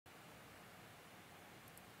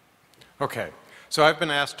Okay, so I've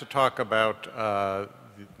been asked to talk about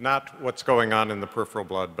not what's going on in the peripheral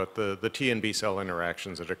blood, but the T and B cell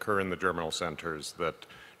interactions that occur in the germinal centers that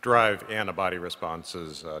drive antibody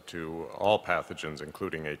responses to all pathogens,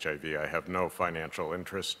 including HIV. I have no financial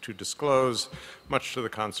interest to disclose, much to the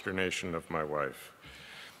consternation of my wife.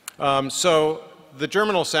 So the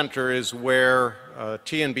germinal center is where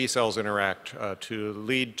T and B cells interact to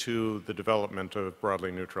lead to the development of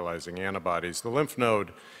broadly neutralizing antibodies. The lymph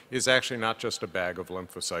node is actually not just a bag of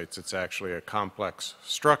lymphocytes. It's actually a complex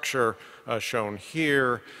structure shown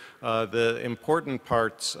here. The important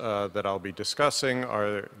parts that I'll be discussing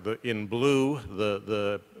are in blue,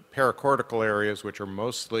 the paracortical areas, which are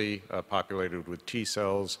mostly populated with T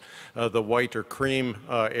cells, the white or cream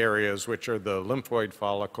areas, which are the lymphoid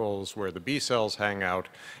follicles where the B cells hang out,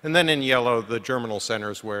 and then in yellow, the germinal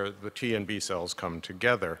centers where the T and B cells come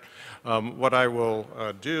together. What I will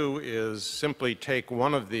do is simply take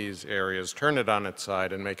one of these areas, turn it on its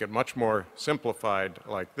side, and make it much more simplified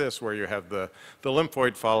like this, where you have the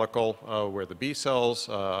lymphoid follicle where the B cells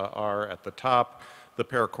are at the top, the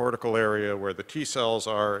paracortical area where the T cells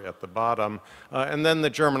are at the bottom, and then the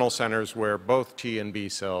germinal centers where both T and B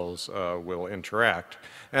cells will interact.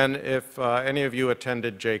 And if any of you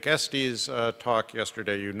attended Jake Estey's talk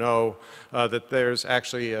yesterday, you know that there's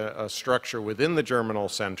actually a structure within the germinal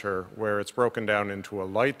center where it's broken down into a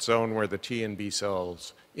light zone where the T and B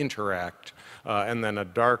cells interact, and then a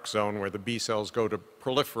dark zone where the B cells go to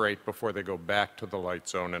proliferate before they go back to the light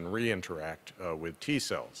zone and re-interact with T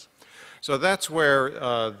cells. So that's where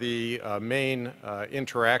the main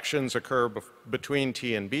interactions occur between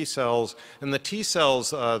T and B cells, and the T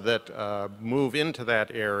cells that move into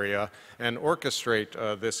that area and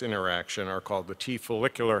orchestrate this interaction are called the T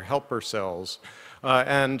follicular helper cells,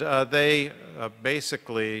 and they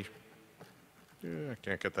basically I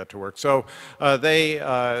can't get that to work. So they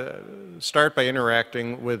start by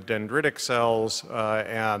interacting with dendritic cells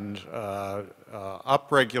and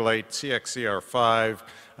upregulate CXCR5,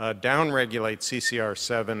 downregulate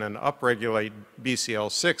CCR7, and upregulate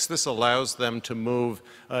BCL6. This allows them to move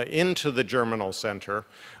into the germinal center,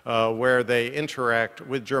 where they interact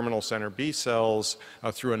with germinal center B cells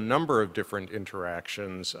through a number of different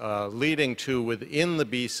interactions, leading to, within the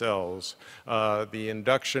B cells, the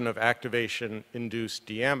induction of activation-induced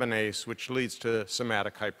deaminase, which leads to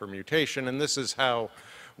somatic hypermutation. And this is how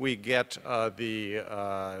we get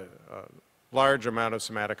the large amount of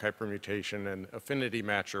somatic hypermutation and affinity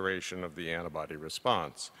maturation of the antibody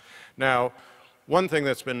response. Now, one thing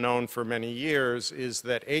that's been known for many years is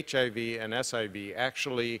that HIV and SIV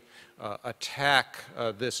actually attack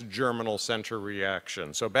this germinal center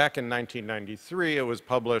reaction. So back in 1993, it was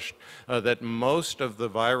published that most of the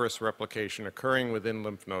virus replication occurring within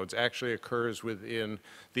lymph nodes actually occurs within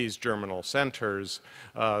these germinal centers,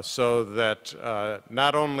 so that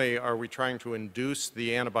not only are we trying to induce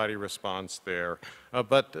the antibody response there,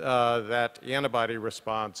 but that antibody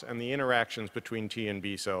response and the interactions between T and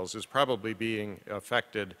B cells is probably being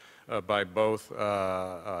affected by both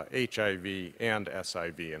HIV and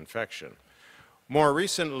SIV infection. More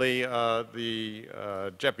recently, the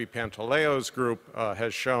Jeppy Pantaleo's group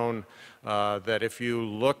has shown that if you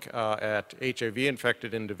look at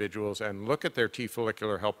HIV-infected individuals and look at their T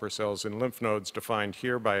follicular helper cells in lymph nodes defined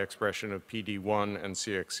here by expression of PD-1 and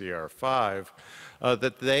CXCR5,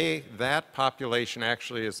 that population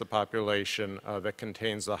actually is the population that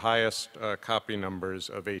contains the highest copy numbers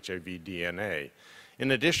of HIV DNA. In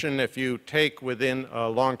addition, if you take within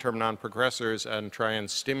long-term non-progressors and try and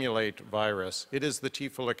stimulate virus, it is the T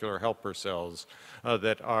follicular helper cells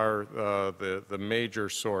that are the major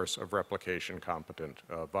source of replication-competent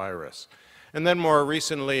virus. And then more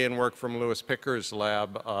recently, in work from Lewis Picker's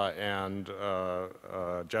lab and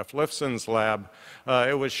Jeff Lifson's lab,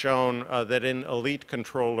 it was shown that in elite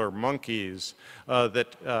controller monkeys,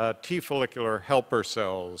 that T follicular helper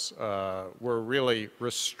cells were really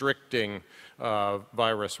restricting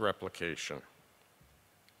virus replication.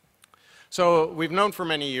 So we've known for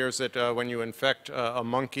many years that when you infect a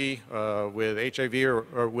monkey with HIV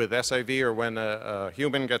or with SIV, or when a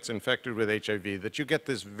human gets infected with HIV, that you get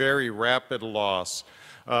this very rapid loss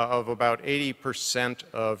of about 80%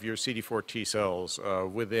 of your CD4 T cells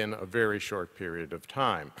within a very short period of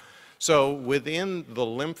time. So within the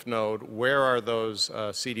lymph node, where are those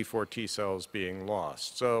CD4 T cells being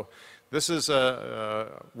lost? So This is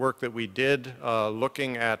work that we did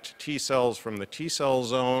looking at T cells from the T cell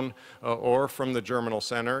zone or from the germinal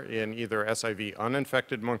center in either SIV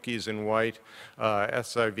uninfected monkeys in white,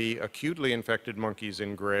 SIV acutely infected monkeys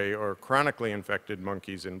in gray, or chronically infected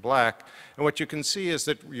monkeys in black. And what you can see is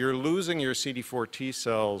that you're losing your CD4 T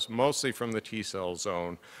cells mostly from the T cell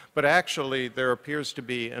zone, but actually there appears to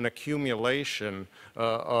be an accumulation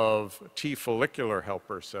of T follicular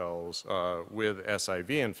helper cells with SIV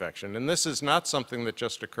infection. And this is not something that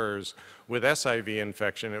just occurs with SIV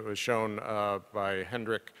infection. It was shown by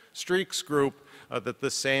Hendrik Streek's group that the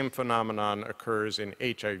same phenomenon occurs in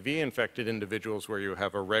HIV-infected individuals where you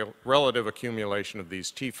have a relative accumulation of these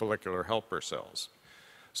T follicular helper cells.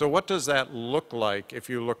 So what does that look like if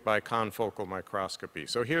you look by confocal microscopy?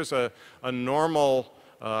 So here's a normal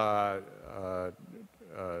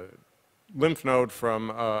lymph node from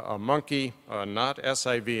a monkey, not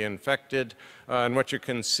SIV infected. And what you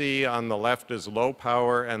can see on the left is low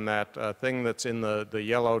power, and that thing that's in the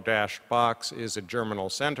yellow dashed box is a germinal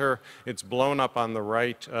center. It's blown up on the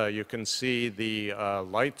right. You can see the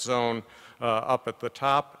light zone up at the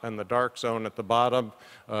top and the dark zone at the bottom.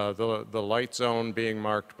 The light zone being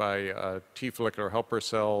marked by T follicular helper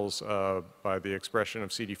cells by the expression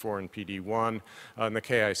of CD4 and PD1, and the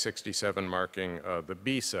Ki67 marking the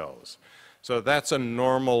B cells. So that's a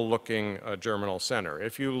normal looking germinal center.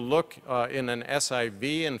 If you look in an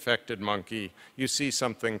SIV infected monkey, you see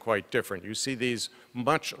something quite different. You see these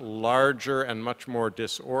much larger and much more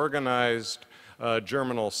disorganized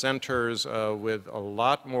germinal centers with a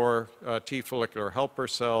lot more T follicular helper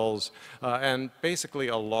cells and basically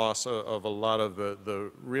a loss of a lot of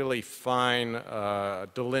the really fine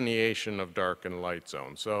delineation of dark and light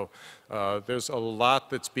zones. So there's a lot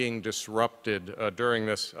that's being disrupted during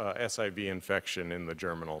this SIV infection in the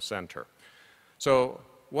germinal center. So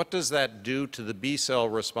what does that do to the B cell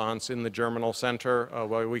response in the germinal center?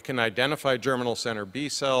 Well, we can identify germinal center B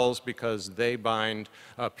cells because they bind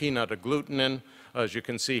peanut agglutinin. As you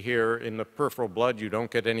can see here in the peripheral blood, you don't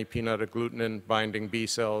get any peanut agglutinin binding B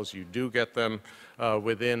cells. You do get them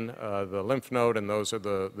within the lymph node, and those are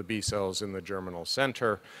the B cells in the germinal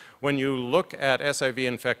center. When you look at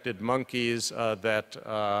SIV-infected monkeys that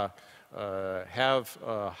have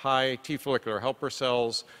high T follicular helper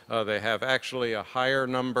cells, they have actually a higher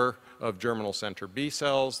number of germinal center B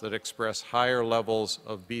cells that express higher levels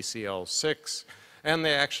of BCL6, and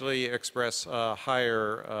they actually express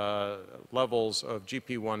higher levels of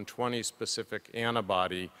GP120 specific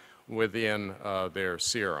antibody within their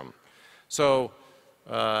serum. So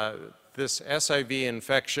this SIV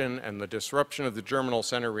infection and the disruption of the germinal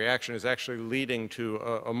center reaction is actually leading to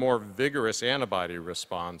a more vigorous antibody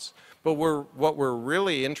response. But what we're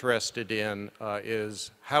really interested in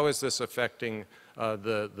is how is this affecting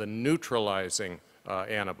the neutralizing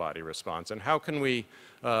antibody response, and how can we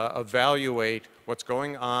evaluate what's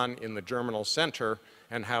going on in the germinal center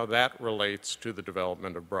and how that relates to the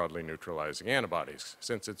development of broadly neutralizing antibodies.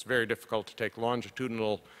 Since it's very difficult to take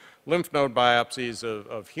longitudinal lymph node biopsies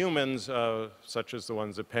of humans, such as the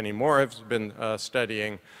ones that Penny Moore has been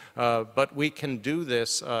studying, but we can do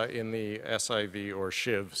this in the SIV or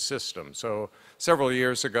SHIV system. So several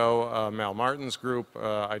years ago, Mal Martin's group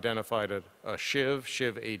identified a SHIV,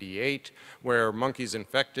 SHIV88, where monkeys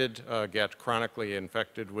infected get chronically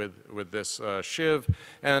infected with this SHIV,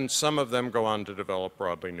 and some of them go on to develop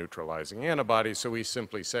broadly neutralizing antibodies. So we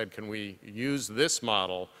simply said, can we use this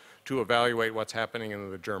model to evaluate what's happening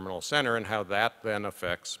in the germinal center and how that then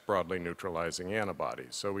affects broadly neutralizing antibodies.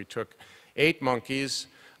 So we took 8 monkeys,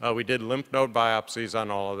 we did lymph node biopsies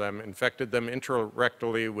on all of them, infected them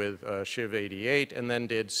intrarectally with SHIV88, and then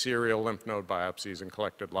did serial lymph node biopsies and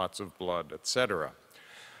collected lots of blood, etc.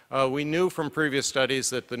 We knew from previous studies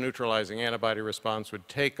that the neutralizing antibody response would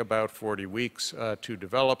take about 40 weeks to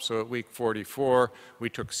develop. So at week 44, we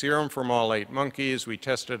took serum from all 8 monkeys. We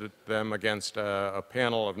tested them against a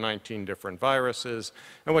panel of 19 different viruses.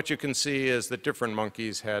 And what you can see is that different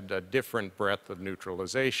monkeys had a different breadth of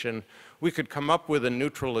neutralization. We could come up with a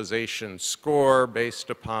neutralization score based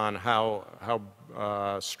upon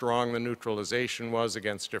how strong the neutralization was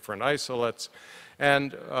against different isolates.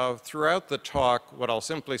 And throughout the talk, what I'll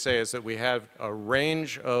simply say is that we have a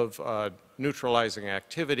range of neutralizing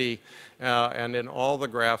activity, and in all the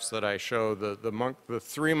graphs that I show, the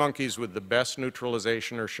 3 monkeys with the best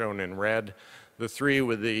neutralization are shown in red, the 3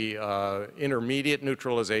 with the intermediate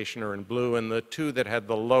neutralization are in blue, and the 2 that had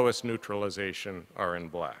the lowest neutralization are in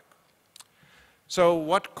black. So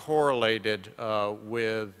what correlated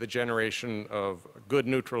with the generation of good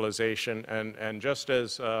neutralization? And just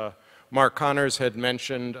as Mark Connors had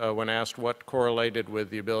mentioned when asked what correlated with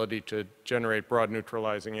the ability to generate broad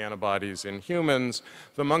neutralizing antibodies in humans,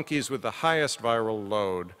 the monkeys with the highest viral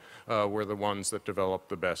load were the ones that developed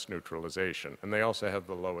the best neutralization, and they also have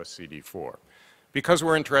the lowest CD4. Because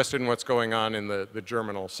we're interested in what's going on in the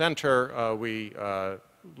germinal center, we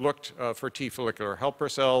looked for T follicular helper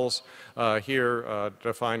cells, here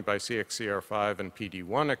defined by CXCR5 and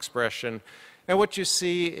PD1 expression. And what you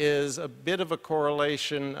see is a bit of a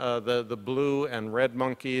correlation. The blue and red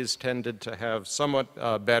monkeys tended to have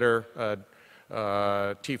somewhat better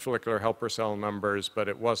T follicular helper cell numbers, but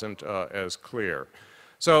it wasn't as clear.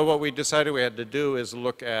 So what we decided we had to do is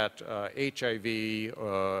look at HIV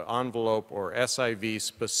envelope or SIV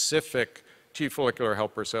specific T follicular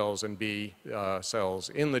helper cells and B cells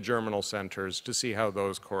in the germinal centers to see how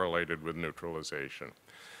those correlated with neutralization.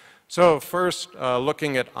 So first,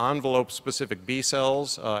 looking at envelope-specific B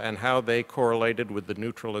cells and how they correlated with the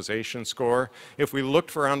neutralization score. If we looked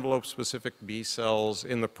for envelope-specific B cells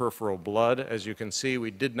in the peripheral blood, as you can see, we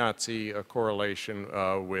did not see a correlation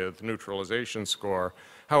with neutralization score.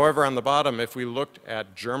 However, on the bottom, if we looked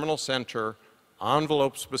at germinal center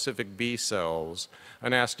envelope-specific B cells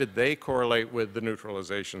and asked did they correlate with the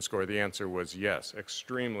neutralization score, the answer was yes,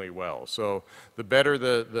 extremely well. So the better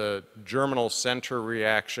the germinal center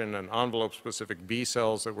reaction and envelope-specific B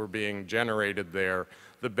cells that were being generated there,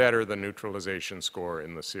 the better the neutralization score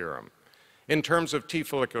in the serum. In terms of T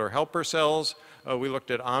follicular helper cells, we looked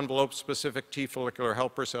at envelope-specific T follicular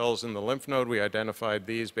helper cells in the lymph node. We identified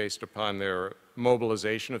these based upon their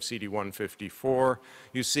mobilization of CD154.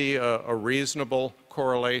 You see a reasonable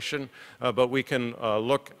correlation, but we can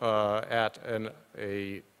look at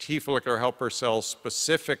a T follicular helper cell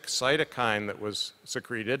specific cytokine that was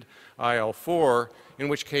secreted, IL-4, in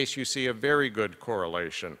which case you see a very good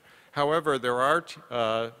correlation. However, there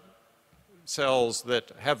are cells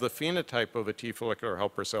that have the phenotype of a T follicular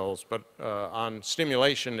helper cells, but on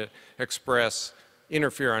stimulation express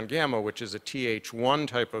interferon gamma, which is a Th1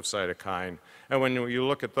 type of cytokine. And when you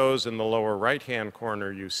look at those in the lower right-hand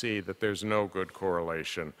corner, you see that there's no good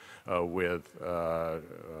correlation with the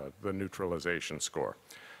neutralization score.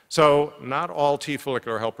 So not all T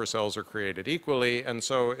follicular helper cells are created equally, and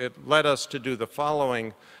so it led us to do the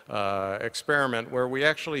following experiment where we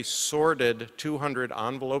actually sorted 200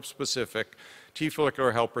 envelope-specific T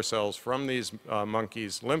follicular helper cells from these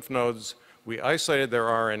monkeys' lymph nodes. We isolated their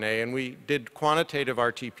RNA, and we did quantitative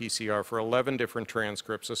RT-PCR for 11 different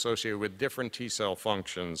transcripts associated with different T cell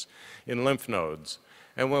functions in lymph nodes.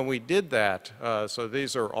 And when we did that, so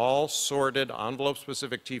these are all sorted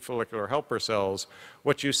envelope-specific T follicular helper cells,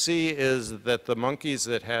 what you see is that the monkeys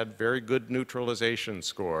that had very good neutralization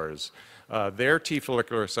scores, their T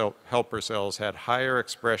follicular helper cells had higher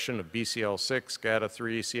expression of BCL6,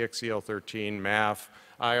 GATA3, CXCL13, MAF,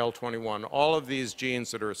 IL-21, all of these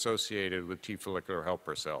genes that are associated with T follicular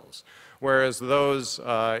helper cells. Whereas those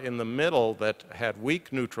in the middle that had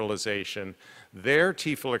weak neutralization, their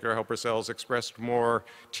T follicular helper cells expressed more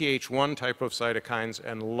Th1 type of cytokines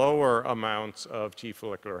and lower amounts of T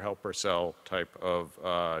follicular helper cell type of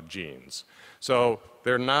genes. So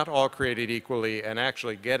they're not all created equally, and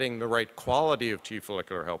actually getting the right quality of T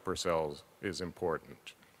follicular helper cells is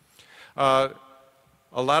important.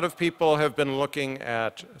 A lot of people have been looking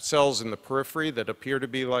at cells in the periphery that appear to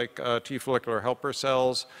be like T follicular helper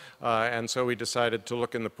cells, and so we decided to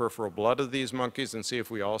look in the peripheral blood of these monkeys and see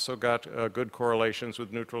if we also got good correlations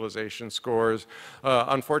with neutralization scores.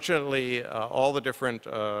 Unfortunately, all the different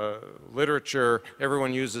literature,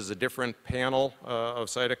 everyone uses a different panel of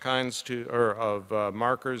cytokines or of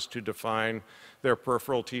markers to define their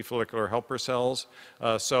peripheral T follicular helper cells.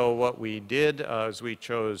 So what we did is we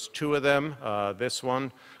chose two of them, this one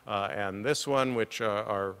and this one, which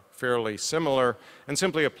are fairly similar, and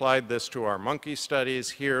simply applied this to our monkey studies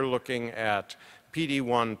here, looking at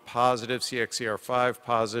PD1 positive, CXCR5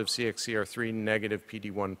 positive, CXCR3 negative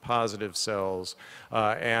PD1 positive cells,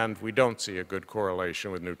 and we don't see a good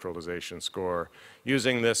correlation with neutralization score.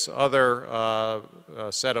 Using this other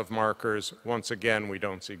set of markers, once again, we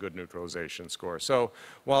don't see good neutralization score. So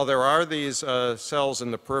while there are these cells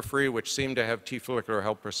in the periphery which seem to have T follicular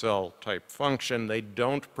helper cell type function, they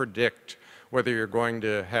don't predict whether you're going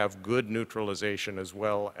to have good neutralization as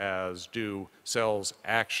well as do cells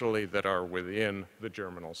actually that are within the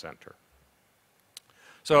germinal center.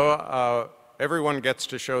 So everyone gets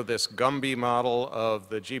to show this Gumby model of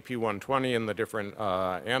the GP120 and the different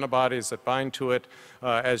antibodies that bind to it.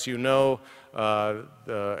 As you know,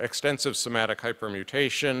 the extensive somatic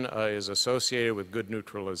hypermutation is associated with good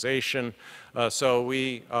neutralization. So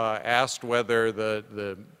we asked whether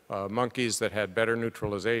the monkeys that had better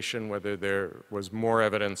neutralization, whether there was more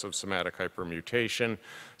evidence of somatic hypermutation.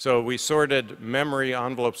 So we sorted memory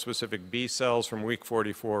envelope-specific B cells from week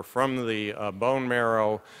 44 from the bone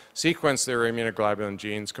marrow, sequenced their immunoglobulin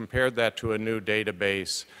genes, compared that to a new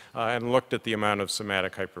database, and looked at the amount of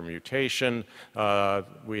somatic hypermutation.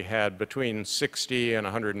 We had between 60 and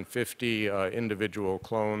 150 individual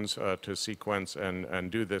clones to sequence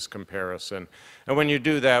and do this comparison. And when you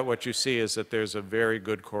do that, what you see is that there's a very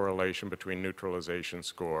good correlation between neutralization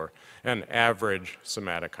score and average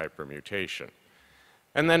somatic hypermutation.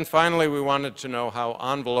 And then finally, we wanted to know how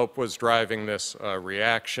envelope was driving this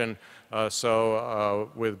reaction.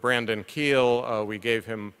 With Brandon Keel, we gave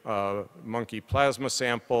him monkey plasma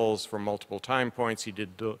samples from multiple time points. He did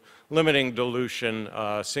limiting dilution,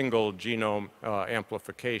 single genome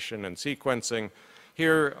amplification and sequencing.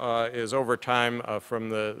 Here is over time from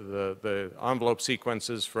the envelope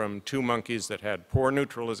sequences from 2 monkeys that had poor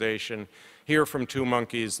neutralization, here from 2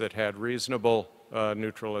 monkeys that had reasonable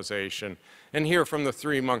neutralization, and here from the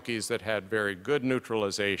 3 monkeys that had very good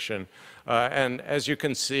neutralization. And as you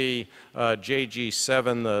can see,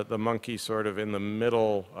 JG7, the monkey sort of in the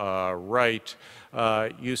middle right,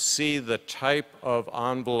 you see the type of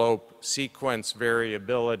envelope sequence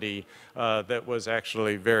variability that was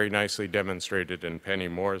actually very nicely demonstrated in Penny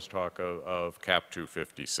Moore's talk of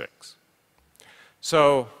CAP256.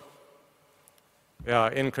 So,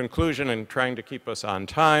 in conclusion, and trying to keep us on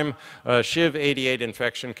time, HIV-88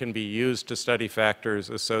 infection can be used to study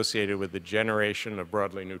factors associated with the generation of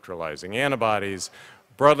broadly neutralizing antibodies.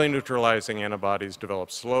 Broadly neutralizing antibodies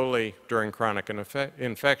develop slowly during chronic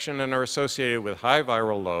infection and are associated with high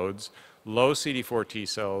viral loads, low CD4 T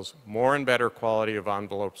cells, more and better quality of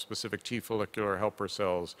envelope-specific T follicular helper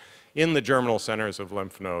cells in the germinal centers of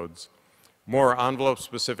lymph nodes, more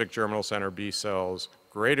envelope-specific germinal center B cells,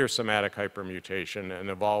 greater somatic hypermutation, and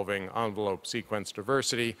evolving envelope sequence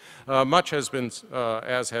diversity, much has been,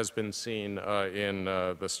 as has been seen in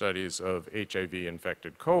the studies of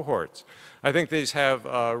HIV-infected cohorts. I think these have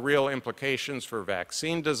real implications for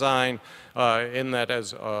vaccine design in that,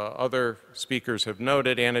 as other speakers have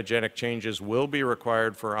noted, antigenic changes will be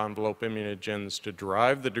required for envelope immunogens to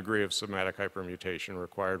drive the degree of somatic hypermutation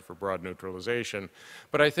required for broad neutralization.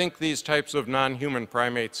 But I think these types of non-human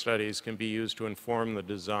primate studies can be used to inform the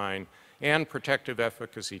design and protective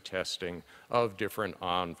efficacy testing of different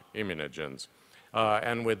immunogens.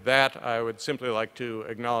 And with that, I would simply like to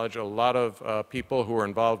acknowledge a lot of people who were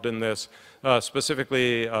involved in this,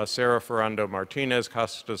 specifically Sarah Ferrando-Martinez,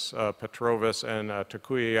 Kostas Petrovas, and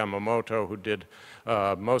Takuya Yamamoto, who did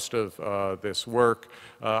most of this work.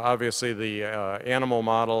 Obviously, the animal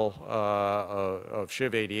model of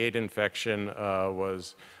HIV-88 infection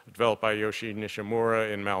was developed by Yoshi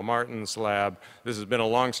Nishimura in Mal Martin's lab. This has been a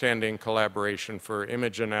longstanding collaboration for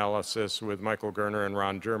image analysis with Michael Gerner and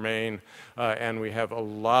Ron Germain, and we have a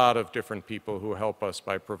lot of different people who help us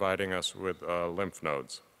by providing us with lymph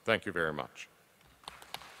nodes. Thank you very much.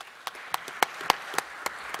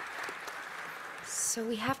 So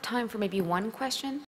we have time for maybe one question.